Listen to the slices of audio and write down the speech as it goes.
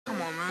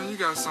on, man. You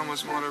got so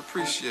much more to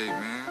appreciate,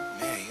 man.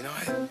 Man, you know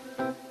what?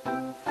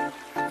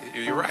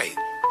 You're right.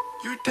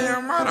 You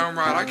damn right I'm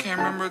right. I can't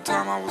remember a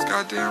time I was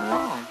goddamn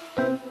wrong.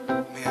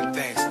 Man,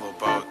 thanks, little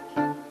boat.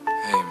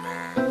 Hey,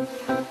 man.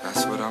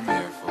 That's what I'm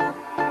here for.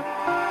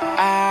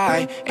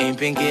 I ain't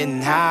been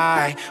getting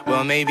high.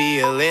 Well, maybe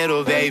a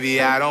little,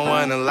 baby, I don't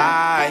wanna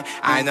lie.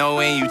 I know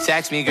when you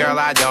text me, girl,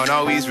 I don't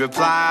always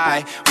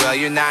reply. Well,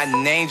 you're not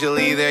an angel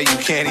either, you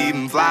can't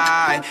even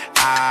fly.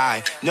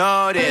 I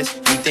know this,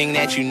 you think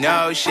that you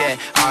know shit.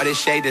 All this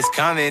shade that's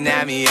coming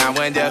at me, I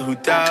wonder who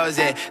throws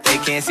it. They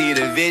can't see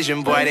the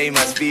vision, boy, they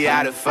must be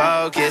out of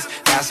focus.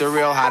 That's a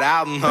real hot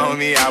album,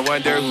 homie, I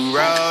wonder who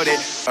wrote it.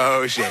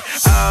 Oh shit,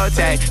 oh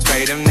take,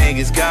 pray them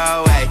niggas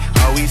go away.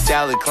 Oh, we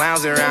sell the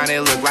clowns around,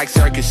 it look like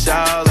Circus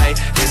Soleil.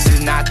 This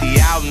is not the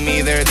album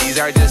either, these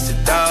are just the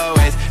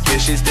throwaways.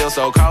 This shit's still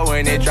so cold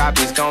when it drop,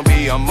 it's gonna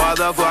be a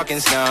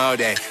motherfucking snow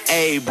day.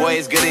 Hey, boy,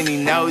 it's good and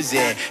he knows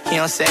it. He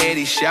don't say it,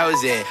 he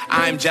shows it.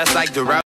 I'm just like the road.